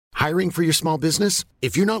Hiring for your small business?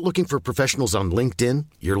 If you're not looking for professionals on LinkedIn,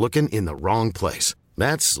 you're looking in the wrong place.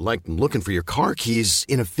 That's like looking for your car keys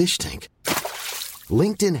in a fish tank.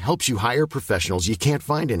 LinkedIn helps you hire professionals you can't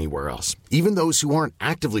find anywhere else, even those who aren't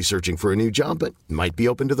actively searching for a new job but might be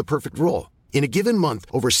open to the perfect role. In a given month,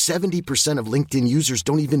 over 70% of LinkedIn users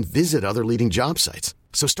don't even visit other leading job sites.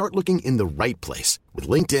 So start looking in the right place. With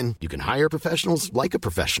LinkedIn, you can hire professionals like a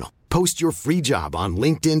professional. Post your free job on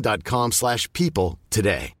linkedin.com/people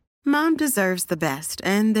today. Mom deserves the best,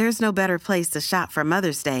 and there's no better place to shop for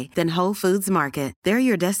Mother's Day than Whole Foods Market. They're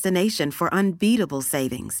your destination for unbeatable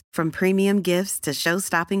savings, from premium gifts to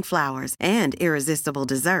show-stopping flowers and irresistible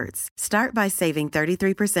desserts. Start by saving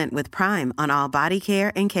 33% with Prime on all body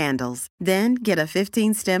care and candles. Then get a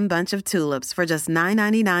 15-stem bunch of tulips for just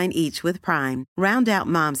 $9.99 each with Prime. Round out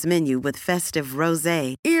Mom's menu with festive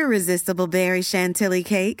rosé, irresistible berry chantilly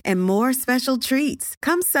cake, and more special treats.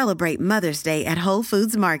 Come celebrate Mother's Day at Whole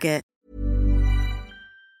Foods Market.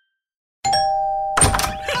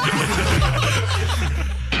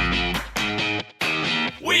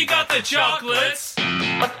 We got the chocolates.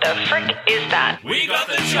 What the frick is that? We got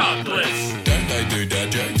the chocolates. Don't they do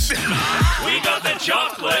dad jokes? We got the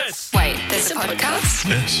chocolates. Wait, there's a podcast?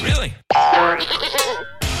 Yes. Really?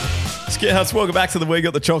 Scouthouse, welcome back to the We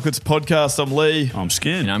Got the Chocolates podcast. I'm Lee. I'm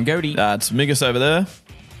Skin. And I'm Cody. It's Migus over there.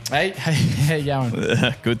 Hey, how you going?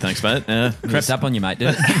 Good, thanks, mate. Crept up on you, mate, did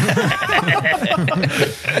it?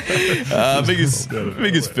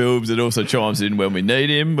 Migus films and also chimes in when we need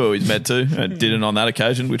him, or he's meant to, and didn't on that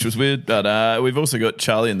occasion, which was weird. But we've also got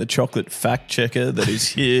Charlie and the chocolate fact checker that is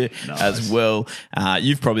here as well.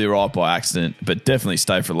 You've probably arrived by accident, but definitely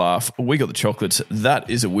stay for a laugh. We got the chocolates. That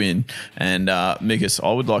is a win. And Migus,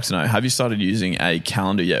 I would like to know, have you started using a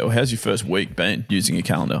calendar yet, or how's your first week been using a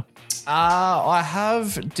calendar? I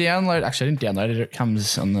have downloaded. Actually, I didn't download it. It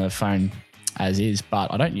comes on the phone as is,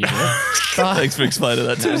 but I don't use it. Thanks for explaining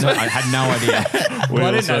that to me. I had no idea. We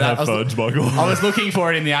I didn't also know that. have phones, Michael. I was looking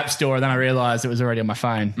for it in the App Store, and then I realised it was already on my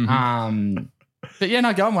phone. But yeah,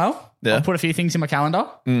 no, going well. Yeah. I put a few things in my calendar.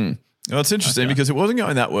 Well, it's interesting because it wasn't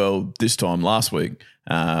going that well this time last week,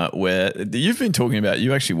 where you've been talking about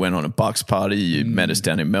you actually went on a Bucks party. You met us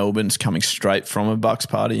down in Melbourne, coming straight from a Bucks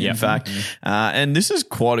party, in fact. And this is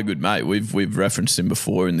quite a good mate. We've referenced him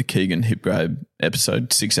before in the Keegan Hipgrave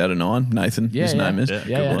episode 6 out of 9. Nathan, his name is.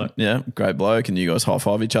 Great bloke. And you guys high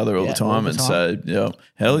five each other all the time and say,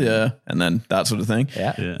 hell yeah, and then that sort of thing.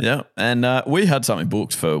 Yeah. And we had something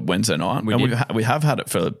booked for Wednesday night. We have had it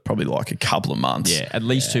for probably like a couple of months. Yeah, at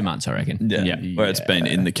least 2 months, I reckon. Where it's been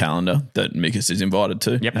in the calendar that Mikus is invited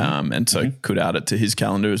to. And so could add it to his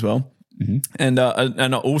calendar as well. And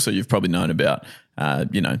also you've probably known about,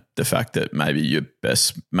 the fact that maybe your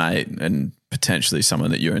best mate and potentially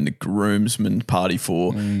someone that you're in the groomsman party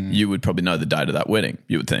for, you would probably know the date of that wedding,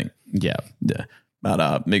 you would think. Yeah.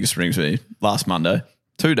 But Mikus rings me last Monday,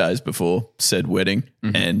 2 days before said wedding,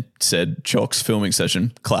 and said Chock's filming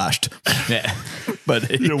session clashed.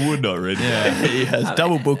 But You would not read that. he has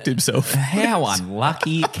double booked himself. How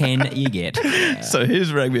unlucky can you get? So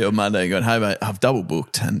he's rang me on Monday and going, hey mate, I've double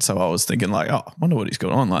booked. And so I was thinking like, I wonder what he's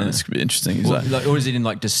got on. Like, this could be interesting. He's like, or is it in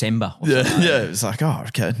like December? Or something? It's like, oh,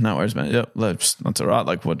 okay, no worries, mate. Yep, that's all right.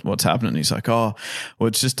 Like, what's happening? He's like, oh, well,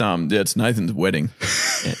 it's just, it's Nathan's wedding.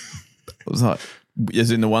 I was like,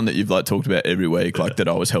 as in the one that you've like talked about every week, like that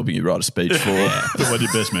I was helping you write a speech for. The one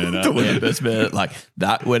your best man at. The one your best man at. Like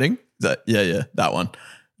that wedding? That that one. It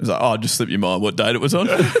was like, oh, just slip your mind what date it was on.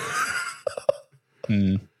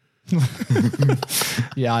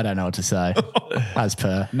 Yeah, I don't know what to say. As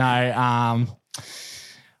per. No,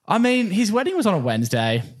 I mean, his wedding was on a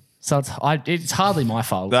Wednesday, so it's hardly my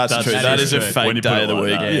fault. That's true. That is a fake day of the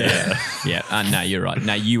week. No, you're right.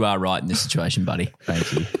 No, you are right in this situation, buddy.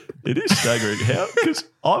 Thank you. It is staggering. How? Because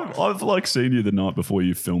I've like seen you the night before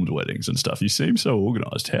you filmed weddings and stuff. You seem so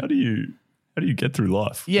organised. How do you get through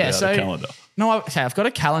life? Yeah, without a calendar. No, I've got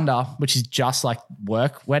a calendar which is just like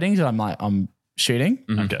work weddings that I'm shooting.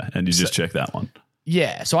 Okay, and you just check that one.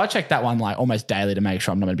 Yeah, so I check that one like almost daily to make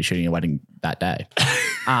sure I'm not going to be shooting a wedding that day.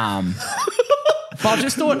 But I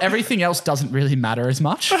just thought everything else doesn't really matter as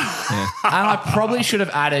much. And I probably should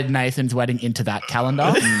have added Nathan's wedding into that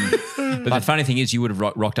calendar. But the funny thing is you would have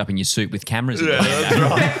rocked up in your suit with cameras. Yeah, that's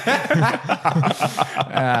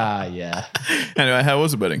right. Yeah. Anyway, how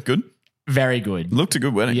was the wedding? Good? Very good. Looked a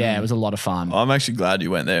good wedding. Yeah, it was a lot of fun. I'm actually glad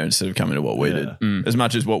you went there instead of coming to what we did. As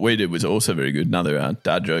much as what we did was also very good. Another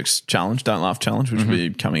dad jokes challenge, don't laugh challenge, which will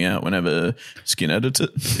be coming out whenever Skin edits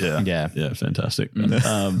it. Yeah, fantastic.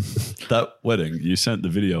 That wedding, you sent the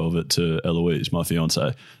video of it to Eloise, my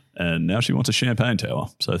fiance, And now she wants a champagne tower.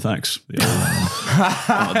 So thanks.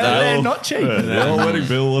 They're not cheap. The old wedding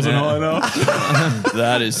bill wasn't high enough.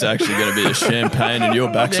 That is actually going to be a champagne in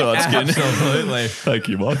your backside, Skin. Absolutely. Thank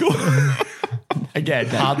you, Michael. Again,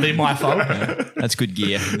 hardly my fault. That's good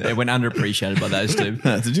gear. It went underappreciated by those two.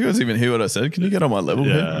 Did you guys even hear what I said? Can you get on my level?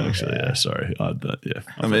 Yeah, actually, yeah. Sorry. I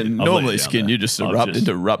mean, normally, Skin, you just erupt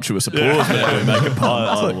into rapturous applause whenever we make a pun.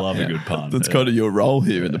 I love a good pun. That's kind of your role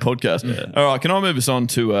here in the podcast. Yeah. All right, can I move us on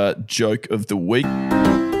to joke of the week?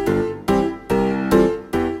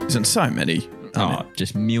 There's so many.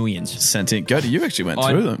 Just millions sent in. Go to you actually went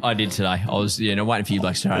through them. I did today. I was waiting for you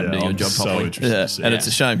blokes to try and do your job properly. Yeah, and it's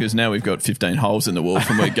a shame because now we've got 15 holes in the wall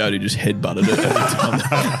from where Goaty just headbutted it every time.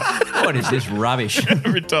 What is this rubbish?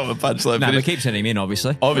 Every time a punchline. No, we keep sending him in,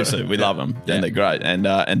 obviously. Obviously, we love them and they're great. And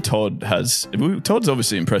Todd's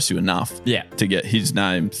obviously impressed you enough to get his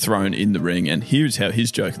name thrown in the ring. And here's how his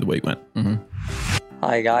joke of the week went. Mm-hmm.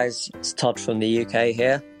 Hi guys, it's Todd from the UK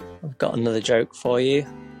here. I've got another joke for you.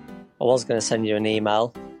 I was going to send you an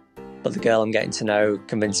email, but the girl I'm getting to know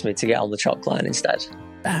convinced me to get on the chalk line instead.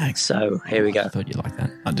 Thanks. So here we go. I thought you'd like that.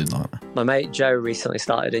 I did like that. My mate Joe recently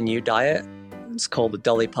started a new diet. It's called the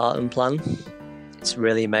Dolly Parton Plan. It's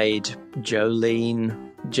really made Jolene.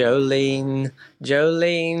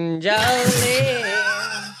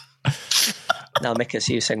 Now, Mickus,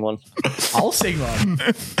 you sing one. I'll sing one.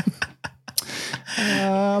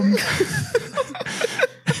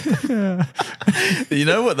 You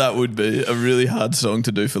know what that would be? A really hard song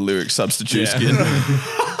to do for lyric substitute. Skin.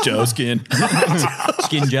 Joe Skin.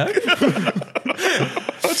 Skin joke?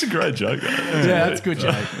 That's a great joke. Yeah, that's a good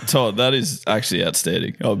joke. Todd, that is actually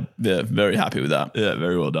outstanding. I'm very happy with that. Yeah,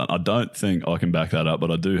 very well done. I don't think I can back that up, but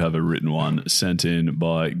I do have a written one sent in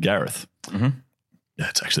by Gareth. Mm-hmm. Yeah,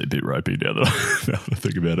 it's actually a bit ropey now that I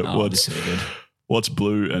think about it. What's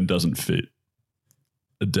blue and doesn't fit?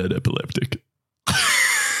 A dead epileptic.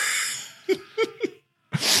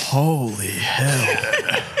 Holy hell.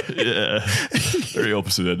 Yeah. Very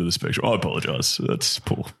opposite end of the spectrum. I apologise. That's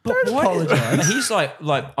poor. But why? He's like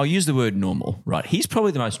I'll use the word normal, right? He's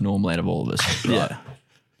probably the most normal out of all of us. Right?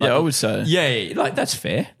 Yeah. I would say. Yeah, like that's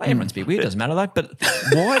fair. Like, everyone's a bit weird, doesn't matter though. But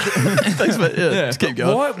why? Thanks, mate. Just keep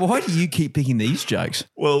going. Why do you keep picking these jokes?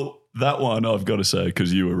 Well, that one I've got to say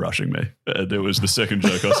because you were rushing me. There was the second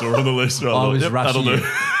joke I saw on the list. I was rushing you.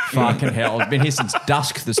 Fucking hell! I've been here since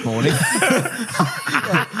dusk this morning.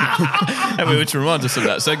 Which reminds us of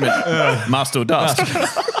that segment, Must or Dusk.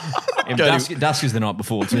 Dusk is the night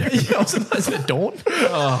before too. Is it dawn?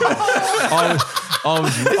 I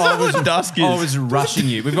was rushing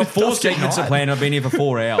you. We've got 4 segments to plan. I've been here for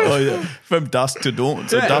 4 hours. Oh yeah, from dusk to dawn.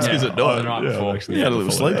 So dusk is at dawn. The night before. You had a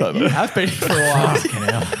little sleepover. I've been here for a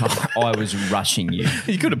while. I was rushing you.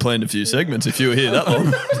 You could have planned a few segments if you were here that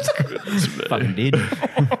long. Fucking did.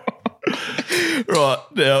 Right,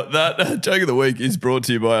 now that joke of the week is brought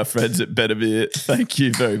to you by our friends at Better Beer. Thank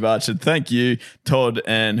you very much. And thank you, Todd,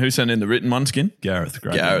 and who sent in the written one, Skin? Gareth.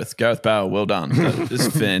 Great Gareth Bale, well done. That is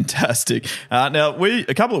fantastic. Now,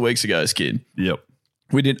 a couple of weeks ago, Skin. Yep.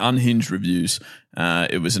 We did unhinged reviews.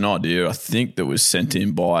 It was an idea, I think, that was sent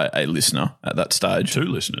in by a listener at that stage. 2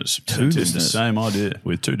 listeners. Two listeners. The same idea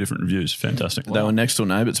with 2 different reviews. Fantastic. They were next door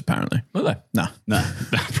neighbours, apparently. Were they? No.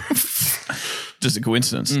 Just a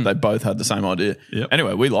coincidence. They both had the same idea. Yep.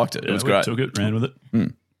 Anyway, we liked it. It was great. Took it, ran with it.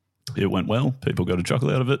 It went well. People got a chuckle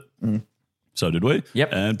out of it. So did we. Yep.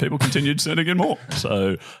 And people continued sending in more.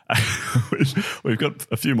 So we've got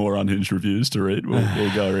a few more unhinged reviews to read.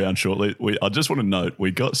 We'll go around shortly. I just want to note we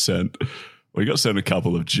got sent a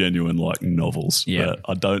couple of genuine novels. Yeah. But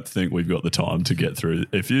I don't think we've got the time to get through.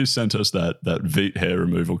 If you sent us that Veet hair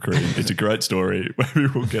removal cream, it's a great story. Maybe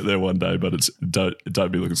we'll get there one day, but don't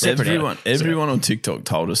be looking for it. Everyone on TikTok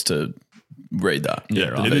told us to read that. Yeah,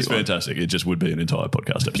 right. It is fantastic. It just would be an entire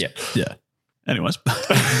podcast episode. Yeah. Anyways.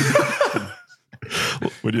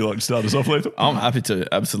 Would you like to start us off, Lethal? I'm happy to,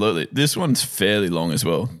 absolutely. This one's fairly long as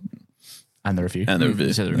well. And the review.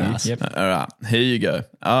 Nice. Yep. All right, here you go.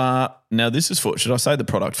 Now this is for, should I say the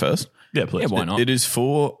product first? Yeah, please. Yeah, why not? It is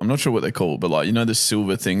for, I'm not sure what they're called, but the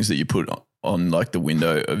silver things that you put on the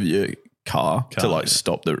window of your car to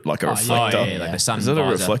stop the, like a reflector. Yeah, like a sun Is that visor.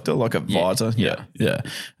 a reflector? Like a visor? Yeah.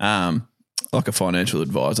 Like a financial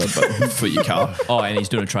advisor, but for your car. Oh, and he's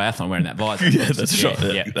doing a triathlon wearing that visor. Yeah, that's right.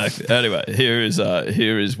 Yeah, exactly. Anyway, here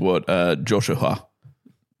is what Joshua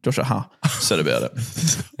said about it.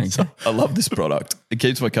 Thanks. I love this product. It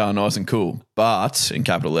keeps my car nice and cool, but in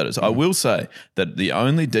capital letters. I will say that the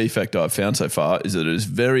only defect I've found so far is that it is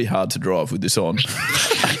very hard to drive with this on.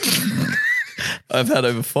 I've had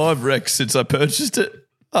over 5 wrecks since I purchased it.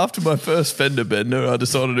 After my first fender bender, I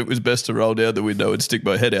decided it was best to roll down the window and stick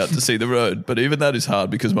my head out to see the road. But even that is hard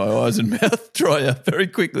because my eyes and mouth dry out very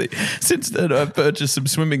quickly. Since then, I've purchased some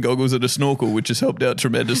swimming goggles and a snorkel, which has helped out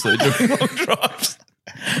tremendously during long drives.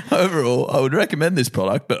 Overall, I would recommend this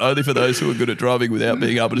product, but only for those who are good at driving without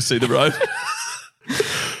being able to see the road.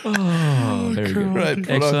 Very good. Great product.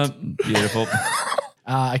 Excellent. Beautiful.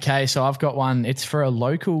 Okay, so I've got one. It's for a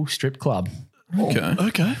local strip club.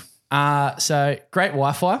 Okay. So great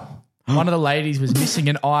Wi-Fi. One of the ladies was missing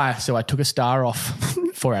an eye, so I took a star off.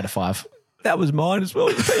 4 out of 5. That was mine as well.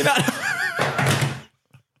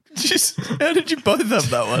 How did you both have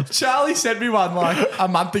that one? Charlie sent me one like a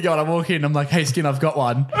month ago, and I walk in, I'm like, hey, Skin, I've got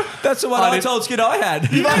one. That's the one I told Skid I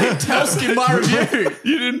had. You didn't tell Skin my review.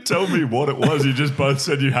 You didn't tell me what it was. You just both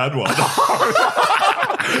said you had one.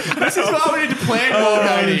 This is why we need to plan more,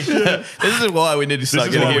 Cody. This is why we need to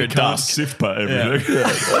start getting here at dusk. Sift by everything.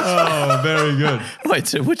 Oh, very good. Wait,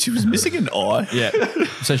 so what? She was missing an eye? Yeah.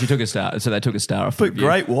 So she took a star. So they took a star off. But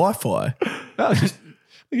great Wi-Fi.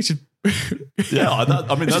 Yeah,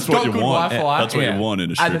 I mean that's what you want. Wi-Fi. That's what you want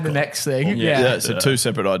in a strip And then the club. next thing. Yeah, so two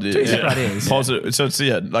separate ideas. Two separate ideas. Positive. So it's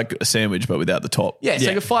like a sandwich, but without the top. Yeah, so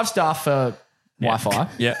you got 5 star for Wi-Fi.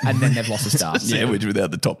 Yeah. And then they've lost a star. Sandwich without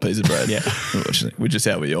the top piece of bread. Yeah. Which is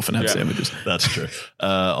how we often have sandwiches. That's true.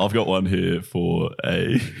 I've got one here for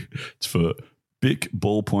it's for Bic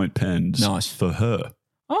ballpoint pens. Nice. For her.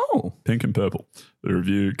 Oh. Pink and purple. The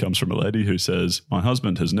review comes from a lady who says, my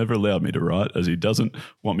husband has never allowed me to write as he doesn't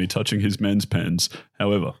want me touching his men's pens.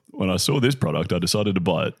 However, when I saw this product, I decided to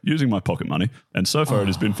buy it using my pocket money, and so far it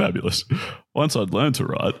has been fabulous. Once I'd learned to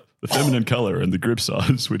write, the feminine colour and the grip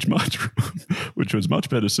size, which was much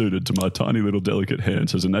better suited to my tiny little delicate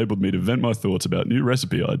hands, has enabled me to vent my thoughts about new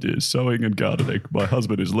recipe ideas, sewing and gardening. My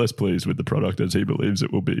husband is less pleased with the product as he believes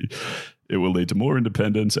it will lead to more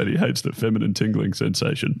independence, and he hates the feminine tingling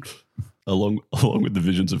sensation. Along with the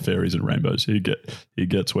visions of fairies and rainbows, he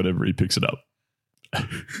gets whenever he picks it up.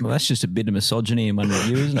 Well, that's just a bit of misogyny in one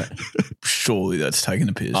review, isn't it? Surely that's taking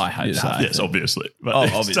a piss. I hope so. Yes, obviously. But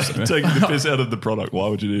obviously. taking the piss out of the product. Why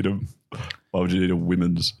would you need a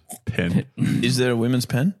women's pen? Is there a women's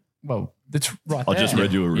pen? Well, that's right I there. just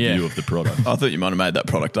read you a review Yeah. of the product. I thought you might have made that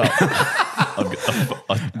product up.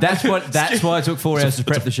 That's why it took 4 hours to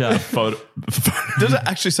prep the show. Does it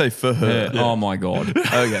actually say for her? Oh my God.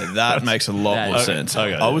 Okay, that makes a lot more sense.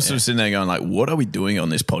 okay, I was sort of sitting there going like, what are we doing on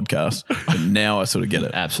this podcast? And now I sort of get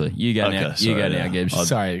it. Absolutely. You go now. You go now, Gibbs.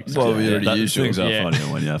 Sorry. Well, we already used Things yours. are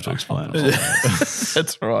funnier when you have to explain it.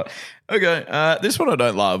 That's right. Okay, this one I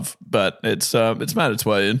don't love, but it's made its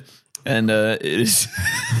way in. And it is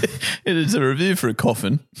it is a review for a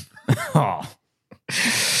coffin. Oh.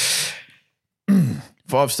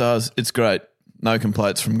 5 stars. It's great. No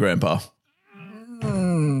complaints from Grandpa.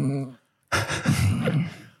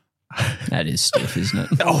 That is stiff, isn't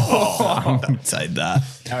it? Don't say that.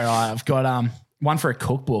 All right, I've got one for a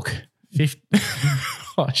cookbook. 50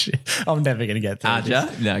 oh, shit. I'm never going to get through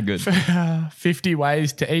this. No, good. 50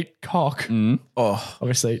 ways to eat cock. Oh,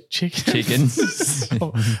 Obviously, chicken. Chicken.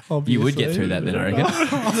 Obviously. You would get through that then, I reckon.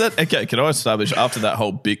 okay, can I establish after that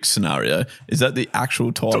whole big scenario, is that the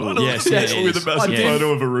actual title? Yes, Yes, it with is. a massive Yeah.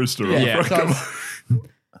 photo of a rooster. Yeah. on the front So cover.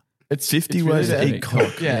 it's 50 ways to really eat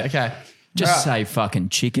cock. Yeah, okay. Just say fucking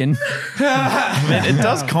chicken. Man, it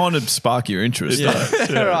does kind of spark your interest. Yeah,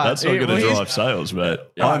 All right. that's not going Well, to here's- drive sales, mate.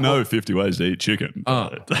 I know 50 ways to eat chicken. All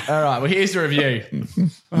right, well, here's the review.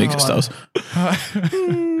 Mika stars.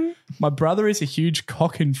 My brother is a huge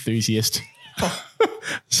cock enthusiast.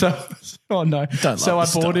 So I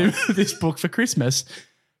love bought him this book for Christmas.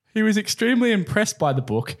 He was extremely impressed by the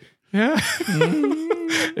book. Yeah.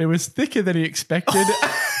 It was thicker than he expected.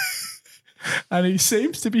 And he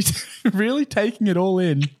seems to be really taking it all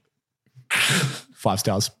in. 5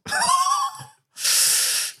 stars.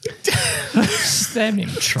 They haven't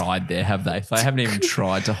even tried there, have they? They haven't even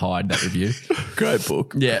tried to hide that review. Great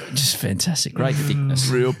book. Yeah, just fantastic. Great thickness.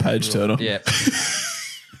 Real page turner. Yeah.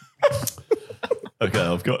 Okay,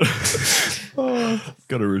 I've got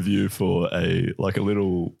a review for a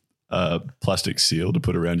little plastic seal to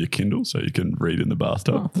put around your Kindle so you can read in the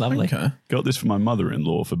bathtub. Lovely. Okay. Got this for my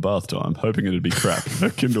mother-in-law for bath time, hoping it'd be crap. Her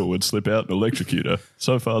Kindle would slip out and electrocute her.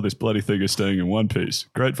 So far, this bloody thing is staying in one piece.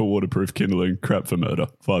 Great for waterproof kindling, crap for murder.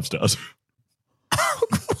 5 stars.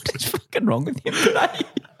 What is fucking wrong with him today?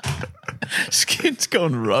 Skin's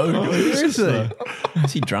gone rogue. Seriously.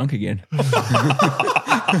 Is he drunk again?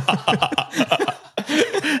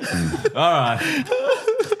 All right.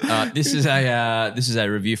 This is a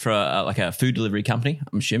review for a food delivery company.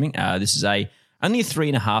 I'm assuming this is only a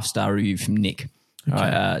 3.5 star review from Nick.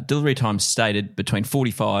 Delivery time stated between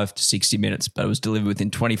 45 to 60 minutes, but it was delivered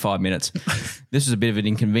within 25 minutes. This was a bit of an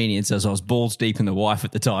inconvenience as I was balls deep in the wife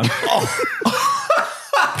at the time.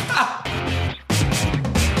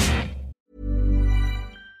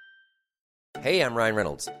 Hey, I'm Ryan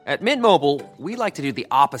Reynolds. At Mint Mobile, we like to do the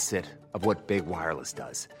opposite of what Big Wireless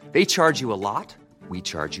does. They charge you a lot, we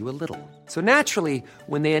charge you a little. So naturally,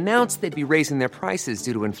 when they announced they'd be raising their prices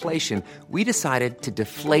due to inflation, we decided to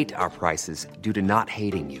deflate our prices due to not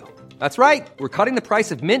hating you. That's right. We're cutting the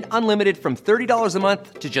price of Mint Unlimited from $30 a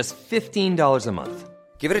month to just $15 a month.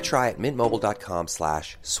 Give it a try at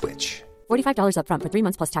mintmobile.com/switch. $45 up front for 3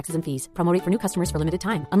 months plus taxes and fees. Promo rate for new customers for limited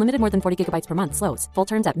time. Unlimited more than 40 gigabytes per month. Slows full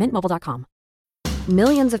terms at mintmobile.com.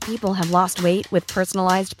 Millions of people have lost weight with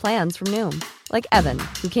personalized plans from Noom. Like Evan,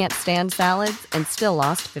 who can't stand salads and still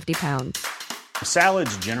lost 50 pounds.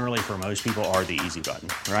 Salads generally for most people are the easy button,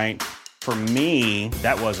 right? For me,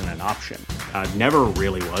 that wasn't an option. I never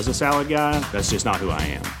really was a salad guy. That's just not who I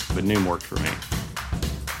am. But Noom worked for me.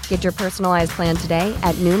 Get your personalized plan today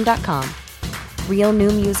at Noom.com. Real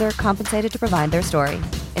Noom user compensated to provide their story.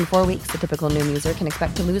 In 4 weeks, the typical Noom user can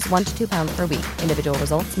expect to lose 1 to 2 pounds per week. Individual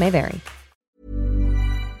results may vary.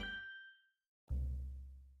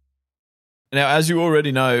 Now, as you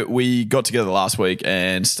already know, we got together last week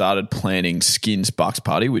and started planning Skins Bucks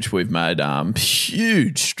Party, which we've made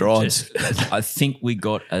huge strides. I think we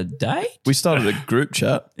got a date. We started a group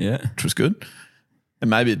chat, which was good, and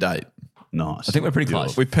maybe a date. Nice. I think we're pretty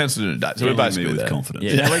close. We've penciled in a date, so we're basically with there. confidence.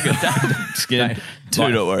 Yeah, we're good. Skin, do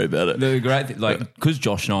not worry about it. The great thing, because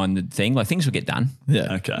Josh and I and the thing, things will get done.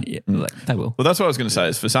 Yeah. Okay. Yeah, they will. Well, that's what I was going to say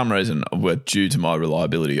is for some reason, due to my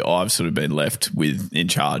reliability, I've sort of been left in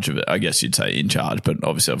charge of it. I guess you'd say in charge, but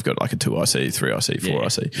obviously I've got like a 2IC, 3IC,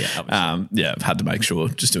 4IC. Yeah, I've had to make sure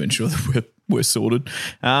just to ensure that we're sorted.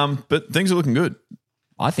 But things are looking good.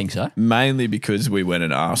 I think so. Mainly because we went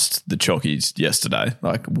and asked the chockies yesterday,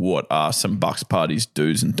 like, what are some Bucks parties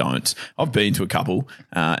do's and don'ts? I've been to a couple,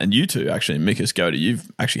 and you two actually, Mikas, Goaty,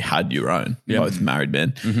 you've actually had your own, both married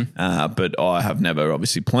men, but I have never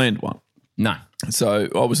obviously planned one. No. So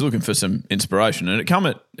I was looking for some inspiration, and it come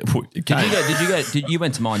at. Did you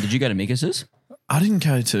went to mine? Did you go to Mikas's? I didn't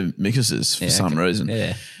go to Mikas's for some reason.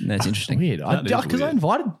 Yeah, that's interesting. Weird. Because I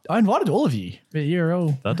invited all of you, but you're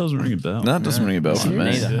all. That doesn't ring a bell. No, it doesn't ring a bell for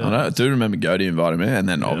me. Yeah. I do remember Goaty inviting me, and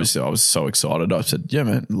then obviously I was so excited. I said, "Yeah,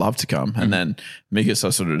 man, love to come." And then Mikas, I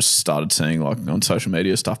sort of just started seeing like on social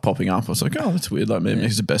media stuff popping up. I was like, "Oh, that's weird." Like me and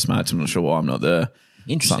Mikas are best mates. I'm not sure why I'm not there.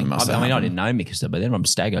 Interesting. I didn't know Mikas, but then I'm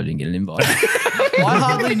stag. I didn't get an invite. I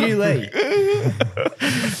hardly knew Lee.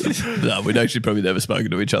 No, we'd actually probably never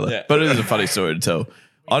spoken to each other. Yeah. But it is a funny story to tell.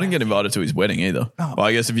 I didn't get invited to his wedding either. Oh. Well,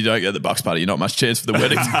 I guess if you don't get the Bucks party, you're not much chance for the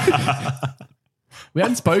wedding. We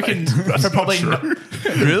hadn't spoken for probably...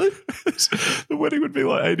 Really? The wedding would be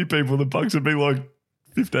like 80 people. The Bucks would be like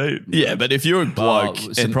 15. Yeah, but if you're a bloke...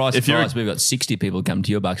 Surprise, we've got 60 people come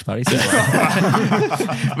to your Bucks party. So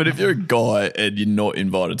but if you're a guy and you're not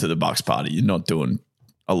invited to the Bucks party, you're not doing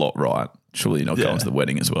a lot right. Surely you're not going to the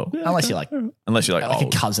wedding as well. Yeah, unless you're like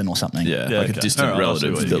a cousin or something. Yeah, like a distant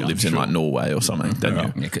relative that lives in like Norway or something.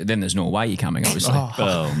 Then there's Norway you're coming, obviously.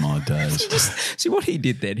 Oh my days. See what he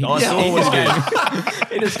did then. He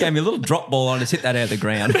just gave me a little drop ball on us, hit that out of the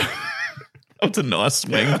ground. That's a nice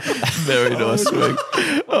swing. Very nice swing.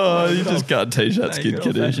 Oh, you just can't T-shirt skin,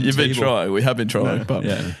 kid. You've been trying. We have been trying. But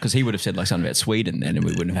because he would have said like something about Sweden then and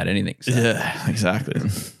we wouldn't have had anything. So. Yeah, exactly.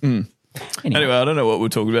 Anyway, I don't know what we were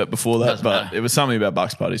talking about before that, but it was something about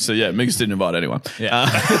Bucks parties. So yeah, Mikas didn't invite anyone. Yeah.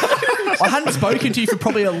 I hadn't spoken to you for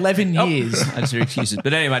probably 11 years. That's your excuses.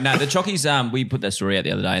 But anyway, no, the Chockies, we put that story out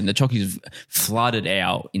the other day and the Chockies flooded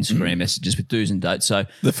our Instagram messages with do's and don'ts. So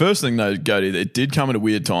the first thing though, Goaty, it did come at a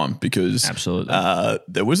weird time because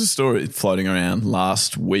there was a story floating around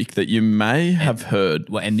last week that you may have heard.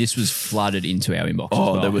 Well, and this was flooded into our inbox.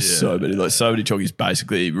 Oh, there was so many Chockies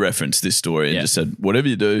basically referenced this story and just said, whatever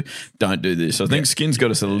you do, don't do this. I think Skin's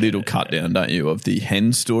got us a little cut down, don't you, of the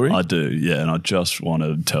hen story? I do, yeah. And I just want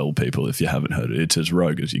to tell people, if you haven't heard it, it's as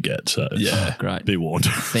rogue as you get. So great. Be warned.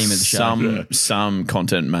 Theme of the show. Some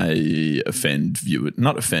content may offend viewers.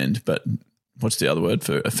 Not offend, but what's the other word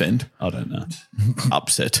for offend? I don't know.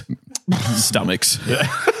 Upset. Stomachs.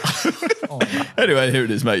 Anyway, here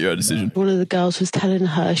it is. Make your own decision. One of the girls was telling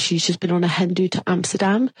her she's just been on a hen do to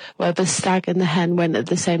Amsterdam, where the stag and the hen went at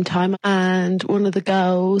the same time. And one of the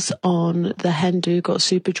girls on the hen do got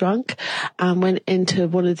super drunk and went into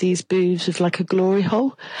one of these booths with like a glory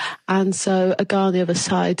hole. And so a guy on the other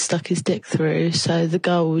side stuck his dick through. So the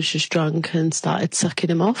girl was just drunk and started sucking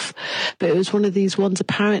him off. But it was one of these ones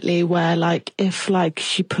apparently where like if like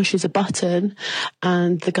she pushes a button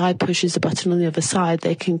and the guy pushes the button on the other side,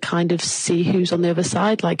 they can kind of see who's on the other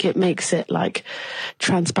side. Like it makes it like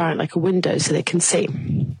transparent, like a window, so they can see.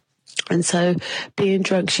 And so being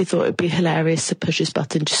drunk, she thought it'd be hilarious to push this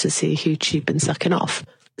button just to see who she'd been sucking off.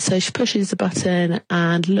 So she pushes the button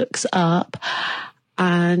and looks up,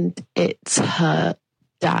 and it's her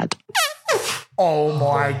dad. Oh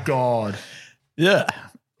my God. Yeah.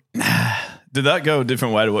 Did that go a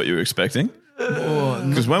different way to what you were expecting?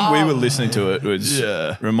 Because when we were listening to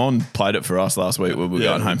it, Ramon played it for us last week when we were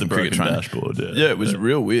going home from cricket training. Dashboard, it was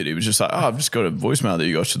real weird. He was just like, I've just got a voicemail that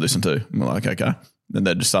you guys should listen to. And we're like, okay. Then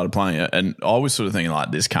they just started playing it. And I was sort of thinking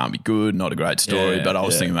like, this can't be good, not a great story. But I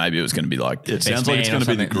was thinking maybe it was going to be like, it sounds like it's going to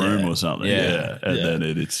be the groom or something. And then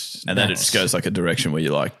it just goes like a direction where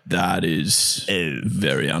you're like, that is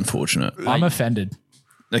very unfortunate. I'm offended.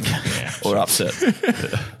 Or upset.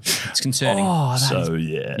 It's concerning.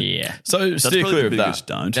 Yeah. So steer clear of that.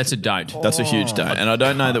 Don't. That's a don't. That's a huge don't. And I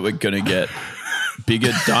don't know that we're going to get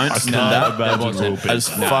bigger don'ts than that. As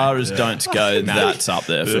far as don'ts go, that's up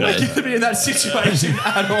there for me. To be in that situation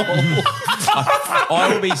at all.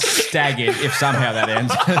 I will be staggered if somehow that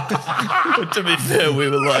ends. To be fair, we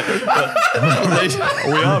were like,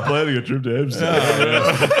 we are planning a trip to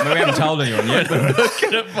Amsterdam. We haven't told anyone yet. We're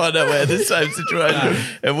going to find out we're in the same situation.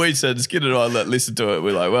 And we said, Skin and I listen to it.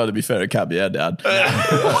 We're like, well, to be fair, it can't be our dad.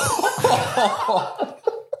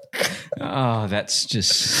 Oh, that's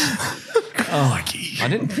just... I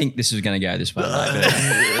didn't think this was going to go this way.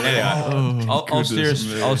 Anyway,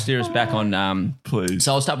 I'll steer us back on. Please.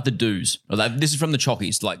 So I'll start with the do's. This is from the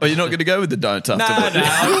Chockies. Like, you're not going to go with the don'ts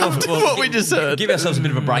after what we just heard. Give ourselves a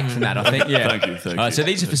bit of a break from that, I think. Yeah. Thank you. All right, so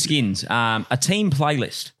these are for skins. A team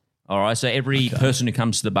playlist. All right, so every person who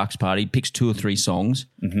comes to the Bucks party picks 2 or 3 songs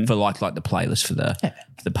for like the playlist for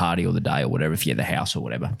the party or the day or whatever, if you're at the house or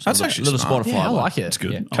whatever. So that's actually a little smart. Spotify. Yeah, I like it. It's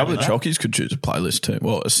good. Yeah. A couple of Chockies could choose a playlist too.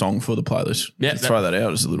 Well, a song for the playlist. Yeah, throw that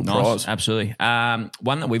out as a little prize. Absolutely.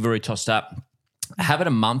 One that we've already tossed up. Have it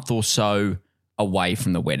a month or so away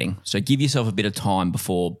from the wedding. So give yourself a bit of time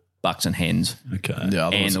before Bucks and Hens. Okay. Yeah,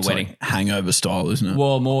 and the wedding. Like hangover style, isn't it?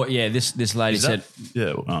 Well, more. Yeah. This lady said.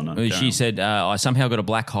 Yeah. Oh no. She said I somehow got a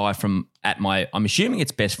black eye from I'm assuming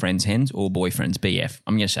it's best friend's hens or boyfriend's BF.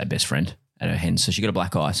 I'm going to say best friend at her hens. So she got a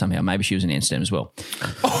black eye somehow. Maybe she was in Amsterdam as well.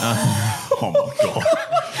 Oh my God.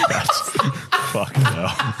 That's fucking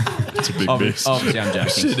hell. It's a big miss. Obviously, I'm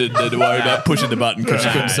joking. She didn't need to worry about pushing the button because she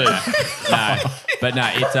couldn't see it. No, but no,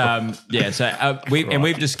 it's So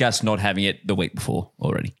we've discussed not having it the week before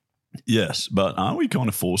already. Yes, but aren't we kind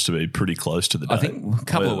of forced to be pretty close to the date? I think a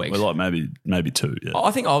couple of weeks. We're like maybe 2. Yeah.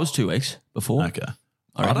 I think I was 2 weeks before. Okay.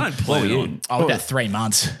 I don't plan on. Oh, about 3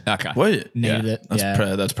 months. Okay. Were you? Needed it.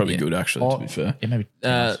 That's probably good, actually, to be fair. Yeah, maybe.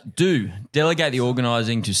 Do delegate the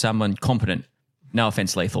organising to someone competent. No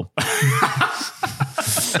offence, Lethal.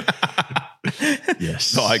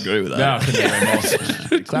 Yes. I agree with that. No, I couldn't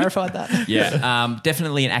agree more. Clarified that. Yeah,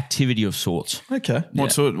 definitely an activity of sorts. Okay.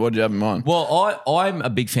 What do you have in mind? Well, I'm a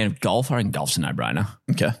big fan of golf. I think golf's a no-brainer.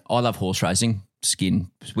 Okay. I love horse racing. Skin.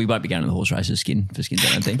 We won't be going to the horse races. Skins, I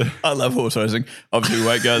don't think. I love horse racing. Obviously, we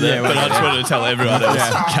won't go there, but I just wanted to tell everyone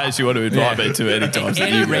else in case you want to invite me to any time.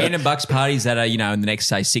 Any random Bucks parties that are, in the next,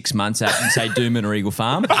 say, 6 months out in, say, Doomben or Eagle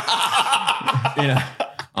Farm,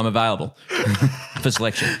 I'm available for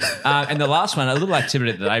selection. And the last one, a little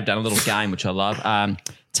activity that they've done, a little game, which I love.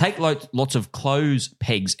 Take lots of clothes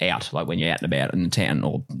pegs out, like when you're out and about in the town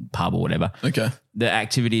or pub or whatever. Okay. The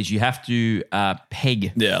activity is you have to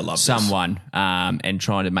peg someone and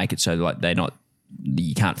trying to make it so like they're not,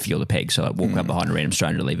 you can't feel the peg. So like walk up behind a random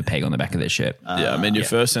stranger to leave a peg on the back of their shirt. I mean, your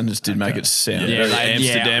first sentence did make it sound very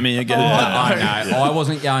Amster-Damn-y again. I know. I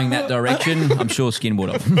wasn't going that direction. I'm sure Skin would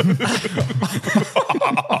have.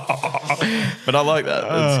 But I like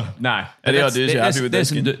that. No. Any ideas you're happy with that,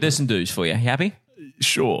 Skin? There's some do's for you. You happy?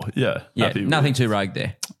 Sure, yeah. Yeah, nothing too rogue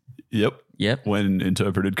there. Yep. When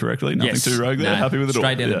interpreted correctly, nothing too rogue there. No, happy with it all.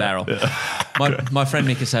 Straight down the barrel. Yeah. My friend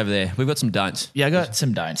Nick over there. We've got some don'ts. Yeah, I got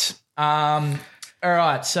some don'ts. All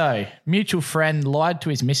right, so mutual friend lied to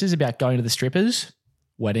his missus about going to the strippers.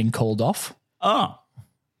 Wedding called off. Oh.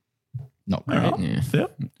 Not great.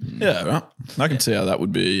 Yeah, right. I can see how that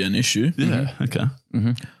would be an issue. Yeah, okay.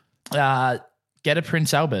 Mm-hmm. Get a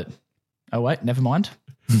Prince Albert. Oh, wait, never mind.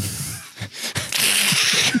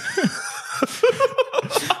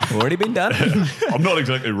 Already been done. I'm not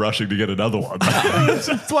exactly rushing to get another one.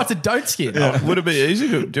 That's why it's a don't skin. Would it be easy?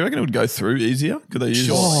 Do you reckon it would go through easier? Could they use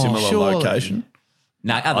a similar surely. location?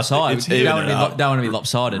 No, other side. it's You don't even want to be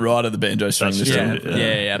lopsided. Right at the banjo string. That's this true. time.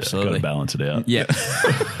 Yeah, absolutely. Got to balance it out. Yeah.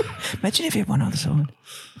 Imagine if you had one other side.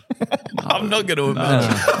 I'm not going to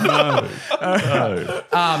imagine.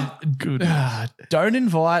 Don't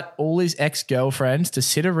invite all his ex-girlfriends to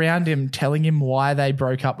sit around him telling him why they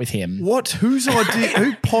broke up with him. What? Whose idea?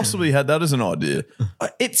 Who possibly had that as an idea?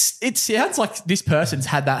 It sounds like this person's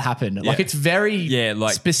had that happen. Like it's very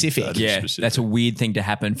specific. That's a weird thing to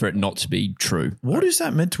happen for it not to be true. What is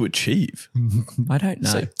that meant to achieve? I don't know.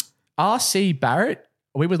 So, R.C. Barrett,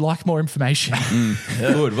 we would like more information.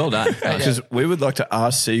 Good, well done. Because we would like to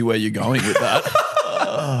RC where you're going with that.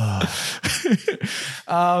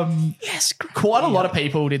 Yes, quite a lot of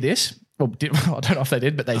people did this. Well, I don't know if they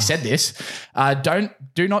did, but they said this. Don't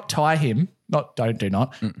tie him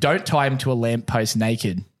tie him to a lamppost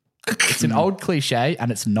naked. It's an old cliche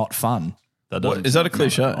and it's not fun. Is that a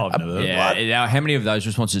cliche? I've never heard of that. Yeah. How many of those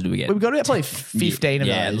responses do we get? We've got about probably 15 of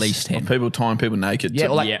those. Yeah, at least 10. People tying people naked. Yeah,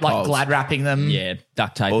 to like poles. glad wrapping them. Yeah,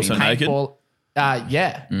 duct taping. Also naked?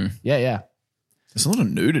 Yeah. Yeah. There's a lot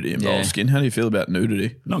of nudity involved, Yeah. Skin. How do you feel about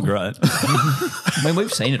nudity? Not great. I mean,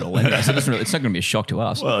 we've seen it all anyway, so it's not going to be a shock to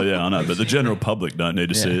us. Well, yeah, I know, but the general public don't need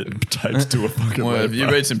to see it taped to a fucking Well, if you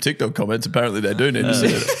lamppost. read some TikTok comments, apparently they do need to see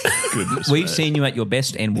it. Goodness, We've mate. seen you at your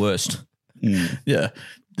best and worst. Yeah,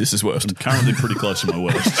 this is worst. I'm currently pretty close to my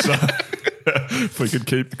worst. So if we could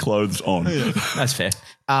keep the clothes on. That's fair.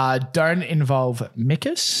 Don't involve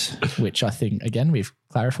Mikus, which I think, again, we've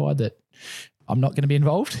clarified that I'm not going to be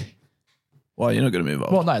involved. Why you're not going to be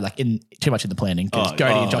involved? Well, no, like too much in the planning. Because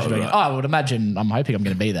Cody and Josh are doing it. right. Oh, I would imagine, I'm hoping I'm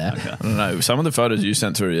going to be there. I don't know. Some of the photos you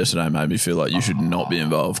sent through yesterday made me feel like you should not be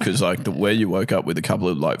involved because, like, where you woke up with a couple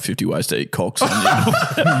of like 50 ways to eat cocks on you,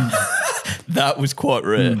 that was quite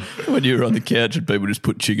rare. When you were on the couch and people just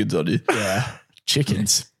put chickens on you. Yeah.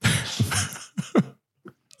 Chickens.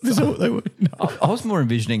 Is that what they were? I was more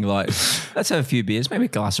envisioning, like, let's have a few beers, maybe a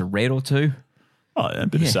glass of red or two. Oh, yeah, a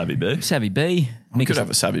bit of Savvy B. Savvy B. We could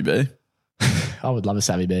have a Savvy B. I would love a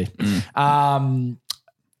Savvy B.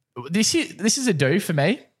 This is a do for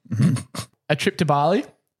me. A trip to Bali.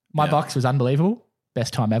 My bucks was unbelievable.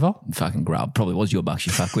 Best time ever. Fucking grub. Probably was your bucks,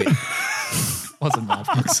 you fuckwit. Wasn't my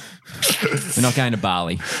bucks. We're not going to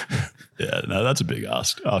Bali. Yeah, no, that's a big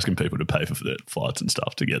ask. Asking people to pay for their flights and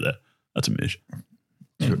stuff to get there. That's a mish.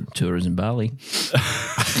 Tourism Bali.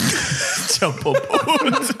 Jump on board.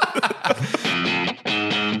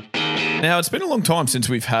 Now, it's been a long time since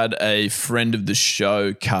we've had a friend of the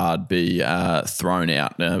show card be thrown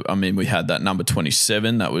out. I mean, we had that number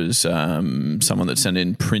 27. That was someone that sent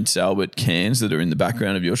in Prince Albert cans that are in the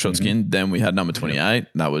background of your shot skin. Then we had number 28.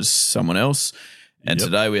 That was someone else. And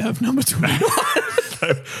today we have number 29.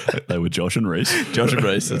 They were Josh and Reese. Josh and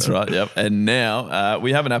Reese, that's right, yep. And now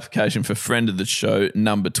we have an application for friend of the show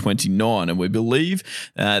number 29, and we believe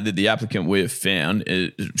that the applicant we have found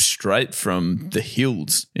is straight from the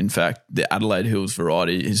hills, in fact, the Adelaide Hills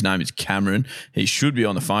variety. His name is Cameron. He should be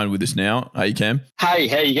on the phone with us now. Hey, Cam. Hey,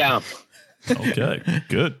 how you going? Okay,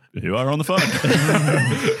 good. You are on the phone.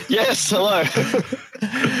 Yes, hello.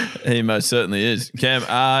 He most certainly is. Cam,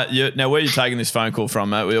 now where are you taking this phone call from,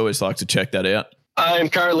 mate? We always like to check that out. I'm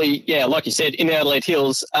currently, like you said, in the Adelaide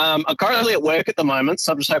Hills. I'm currently at work at the moment,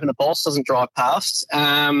 so I'm just hoping the boss doesn't drive past,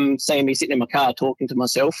 seeing me sitting in my car talking to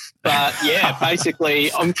myself. But yeah,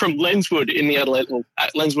 basically, I'm from Lenswood in the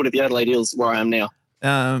Lenswood at the Adelaide Hills, where I am now.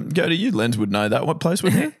 Go to you, Lens would know that. What place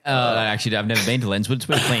was it? Actually, I've never been to Lenswood. It's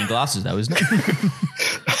where clean glasses, though, isn't it?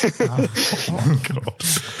 Oh, God.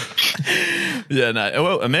 Yeah, no.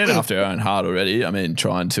 Well, a man after our own heart already. I mean,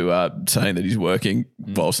 trying to saying that he's working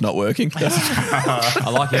whilst not working. I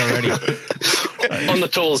like it already. On the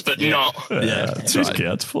tools, but not. Yeah, that's Just right.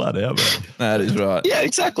 counts flat out, man. That is right. Yeah,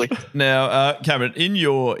 exactly. Now, Cameron, in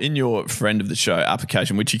your friend of the show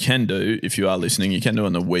application, which you can do if you are listening, you can do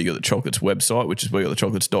on the We Got the Chocolates website, which is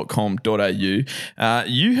wegotthechocolates.com.au.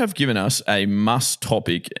 You have given us a must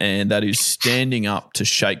topic, and that is standing up to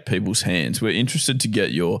shake people's hands. We're interested to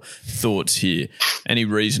get your thoughts here. Any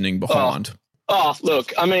reasoning behind? Oh,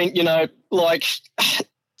 look, I mean,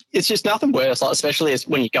 it's just nothing worse, like, especially as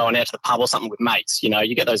when you're going out to the pub or something with mates.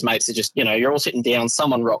 You get those mates that just, you're all sitting down,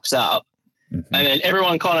 someone rocks up, and then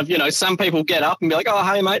everyone kind of, some people get up and be like, oh,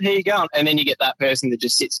 hey, mate, how you going? And then you get that person that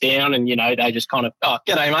just sits down and, they just kind of, oh,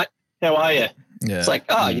 g'day, mate, how are you? Yeah. It's like,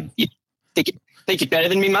 oh, you think Think you're better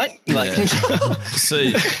than me, mate? Like,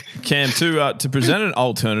 See, Cam, to present an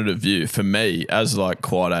alternative view for me as like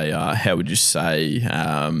quite a how would you say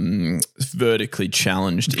vertically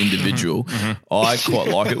challenged individual, I quite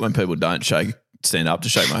like it when people don't stand up to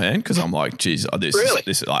shake my hand because I'm like, geez,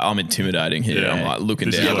 this like, I'm intimidating here. I'm like looking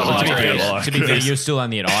This down. To be fair, you're still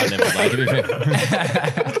only at eye level. Like, to be fair.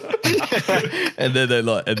 And then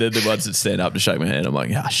the ones that stand up to shake my hand, I'm like,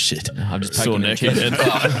 shit. I'm just sore poking neck their again.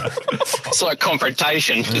 it's like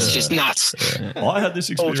confrontation. It's just nuts. I had this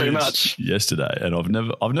All too experience much. yesterday, and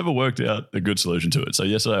I've never worked out a good solution to it. So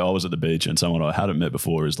yesterday I was at the beach, and someone I hadn't met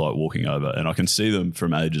before is like walking over, and I can see them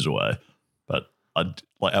from ages away. But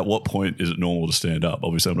like, at what point is it normal to stand up?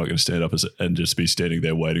 Obviously, I'm not going to stand up and just be standing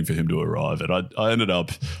there waiting for him to arrive. And I ended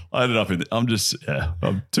up in.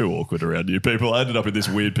 I'm too awkward around you people. I ended up in this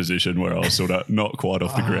weird position where I was sort of not quite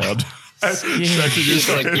off the ground. You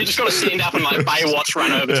just got to stand up and like Baywatch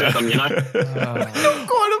run over to them, you know.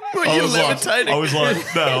 You're levitating. I was like,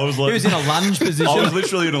 He was in a lunge position. I was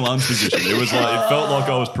literally in a lunge position. It was like, it felt like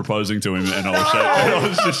I was proposing to him, and I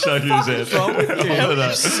was just shaking his hand.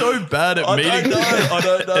 I'm so bad at meeting. I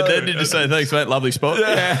don't know. And then did you say thanks, mate? Lovely spot.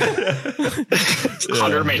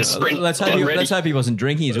 100 meter sprint. Let's hope he wasn't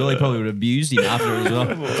drinking as well. He probably would have abused him after as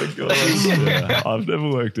well. Oh my god! Yeah, I've never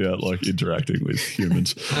worked out like interacting with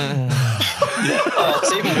humans.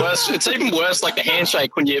 It's even worse. It's even worse, like the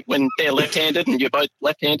handshake when they're left-handed and you're both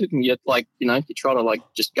left-handed, and you're like, you try to like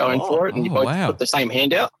just go in for it, and you both put the same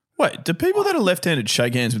hand out. Wait, do people that are left-handed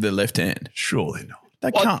shake hands with their left hand? Surely not.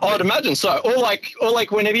 They can't. I'd imagine so. Or like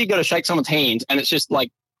whenever you got to shake someone's hand and it's just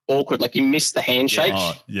like awkward, like you miss the handshake,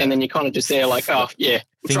 and then you're kind of just there like, oh yeah,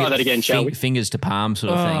 we'll try that again, shall we? Fingers to palm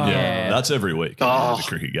sort of thing. Yeah, that's every week. At a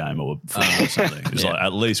cricket game or football or something. It's like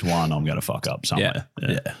at least one I'm going to fuck up somewhere.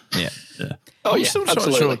 Yeah. Oh, I'm yeah, still not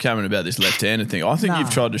absolutely. sure, Cameron, about this left-handed thing. I think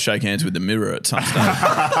you've tried to shake hands with the mirror at some stage.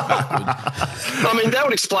 I mean, that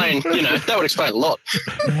would explain, that would explain a lot.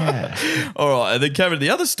 All right, and then Cameron,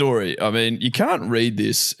 the other story. I mean, you can't read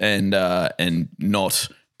this and not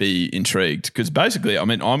be intrigued because basically, I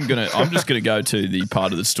mean, I'm just gonna go to the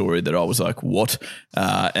part of the story that I was like, what?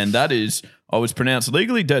 And that is, I was pronounced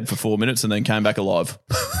legally dead for 4 minutes and then came back alive.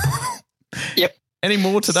 Yep. Any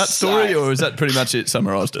more to that story, or is that pretty much it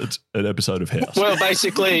summarised? It's an episode of House. Well,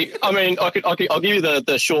 basically, I mean, I'll give you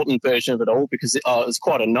the shortened version of it all because it was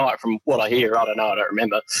quite a night from what I hear. I don't know. I don't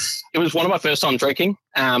remember. It was one of my first time drinking.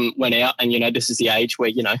 Went out, and this is the age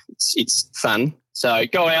where it's fun. So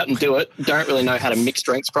go out and do it. Don't really know how to mix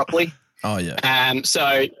drinks properly. Oh yeah.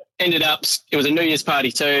 So ended up, it was a New Year's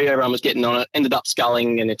party too. Everyone was getting on it. Ended up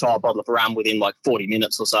sculling an entire bottle of rum within like 40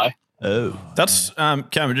 minutes or so. Oh, that's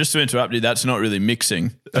Cameron. Just to interrupt you, that's not really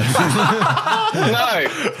mixing. No,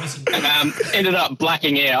 ended up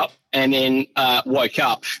blacking out, and then woke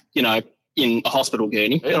up, in a hospital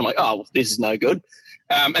gurney. And I'm like, oh, well, this is no good.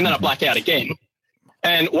 And then I black out again,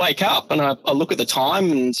 and wake up, and I look at the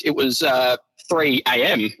time, and it was 3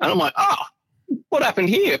 a.m. And I'm like, oh, what happened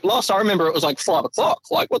here? Last I remember, it was like 5 o'clock.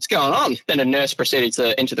 Like, what's going on? Then a nurse proceeded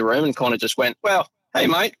to enter the room and kind of just went, well, hey,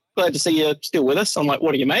 mate, glad to see you still with us. I'm like,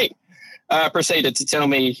 what do you mean? Proceeded to tell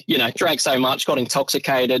me, drank so much, got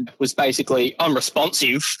intoxicated, was basically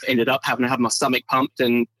unresponsive, ended up having to have my stomach pumped,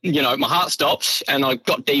 and, my heart stopped, and I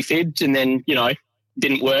got defibbed, and then,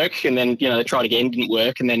 didn't work, and then, they tried again, didn't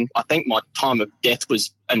work, and then I think my time of death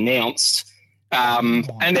was announced. And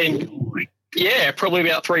then, probably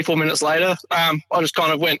about 3-4 minutes later, I just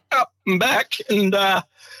kind of went up and back, and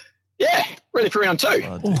ready for round 2.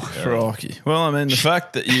 Crikey. Well, I mean, the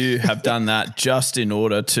fact that you have done that just in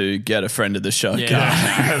order to get a friend of the show.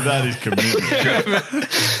 That is commitment.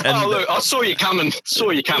 Oh, look, I saw you coming.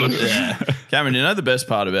 Yeah. Cameron, the best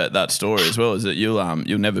part about that story as well is that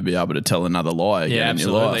you'll never be able to tell another lie again in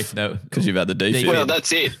your life because you've had the defib. Well,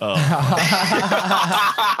 that's it. Oh,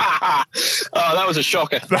 that was a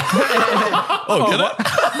shocker.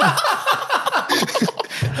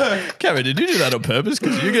 Cameron, did you do that on purpose?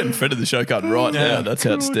 Because you're getting friend of the show card right now. That's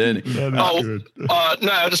outstanding. No,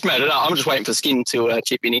 I just made it up. I'm just waiting for Skin to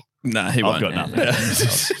chip in here. No, he won't. I've got nothing.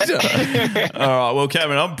 All right. Well,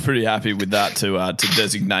 Cameron, I'm pretty happy with that to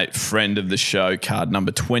designate friend of the show card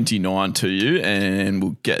number 29 to you, and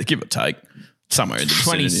we'll give it a take. Somewhere in the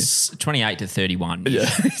vicinity. 28 to 31. Yeah.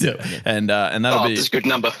 And that'll be that's a good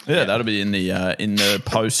number. Yeah, that'll be in the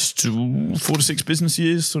post 4 to 6 business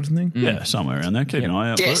years sort of thing. Yeah, somewhere around there. Keep an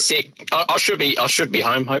eye out. Yeah, sick. I should be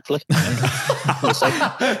home hopefully.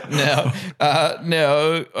 Now,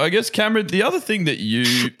 I guess Cameron, the other thing that you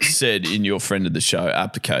said in your friend of the show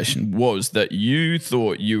application was that you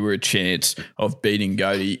thought you were a chance of beating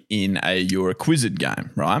Goaty in your Quizzed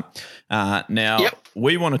game, right? Now. Yep.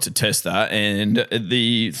 we wanted to test that, and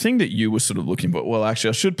the thing that you were sort of looking for, well, actually,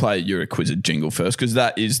 I should play your Quizzed jingle first because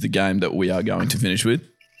that is the game that we are going to finish with.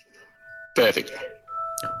 Perfect.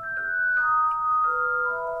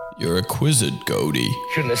 You're a Quizzed, Goldie.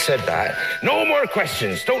 Shouldn't have said that. No more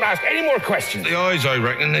questions. Don't ask any more questions. The eyes, I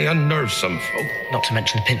reckon, they unnerve some folk. Not to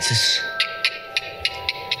mention the pincers.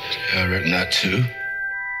 Yeah, I reckon that too.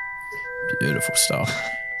 Beautiful stuff.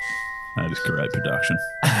 That is great production.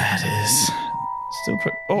 That is.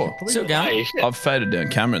 Still going. I've faded down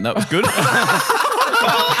Cameron. That was good. I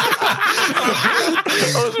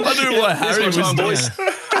was wondering why Harry was boys.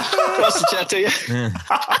 Nice to chat to you.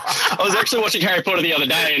 I was actually watching Harry Potter the other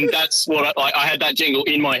day, and that's what I had that jingle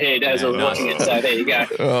in my head as I was watching it. So there you go.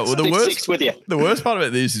 Well, Six with you. The worst part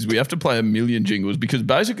about this is we have to play a million jingles because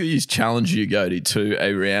basically he's challenged you, Goaty, to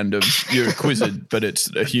a round of you're a Quizzed, but it's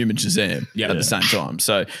a human Shazam at the same time.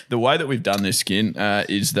 So the way that we've done this, Skin,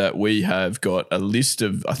 is that we have got a list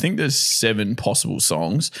of, I think there's 7 possible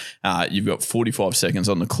songs. You've got 45 seconds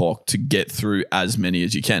on the clock to get through as many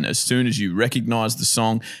as you can. As soon as you recognise the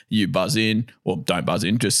song, you buzz in, or don't buzz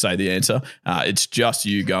in, just say the answer. It's just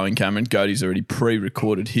you going, Cameron. Goaty's already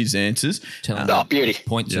pre-recorded his answers. Beauty.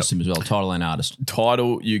 Point system as well, title and artist.